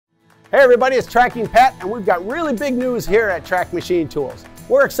Hey everybody, it's Tracking Pat, and we've got really big news here at TRAK Machine Tools.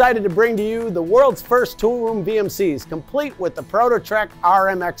 We're excited to bring to you the world's first toolroom VMCs, complete with the TRAK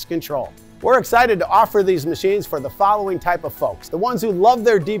RMX control. We're excited to offer these machines for the following type of folks. The ones who love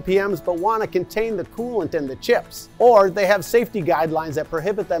their DPMs but want to contain the coolant and the chips. Or they have safety guidelines that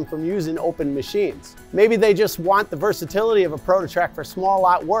prohibit them from using open machines. Maybe they just want the versatility of a TRAK for small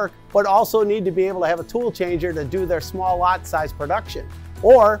lot work, but also need to be able to have a tool changer to do their small lot size production.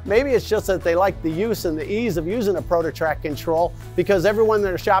 Or maybe it's just that they like the use and the ease of using a TRAK control because everyone in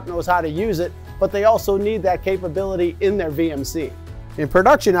their shop knows how to use it, but they also need that capability in their VMC. In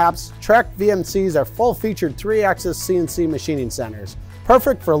production ops, TRAK VMCs are full-featured 3-axis CNC machining centers,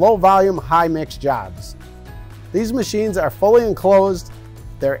 perfect for low-volume, high-mix jobs. These machines are fully enclosed,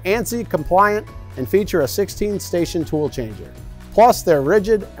 they're ANSI compliant, and feature a 16-station tool changer. Plus, they're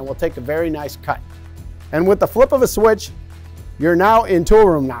rigid and will take a very nice cut. And with the flip of a switch, you're now in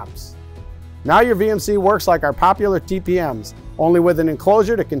Toolroom Ops. Now your VMC works like our popular TPMs, only with an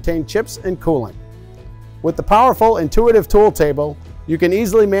enclosure to contain chips and coolant. With the powerful, intuitive tool table, you can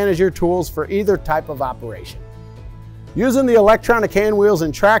easily manage your tools for either type of operation. Using the electronic hand wheels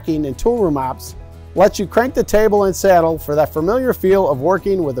and tracking in Toolroom Ops lets you crank the table and saddle for that familiar feel of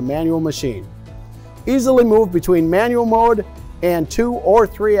working with a manual machine. Easily move between manual mode and 2- or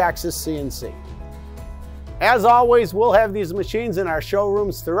 3-axis CNC. As always, we'll have these machines in our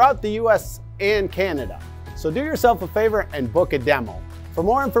showrooms throughout the US and Canada. So do yourself a favor and book a demo. For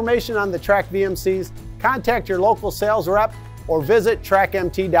more information on the TRAK VMCs, contact your local sales rep or visit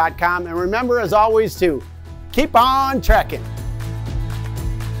trakmt.com. And remember, as always, to keep on tracking.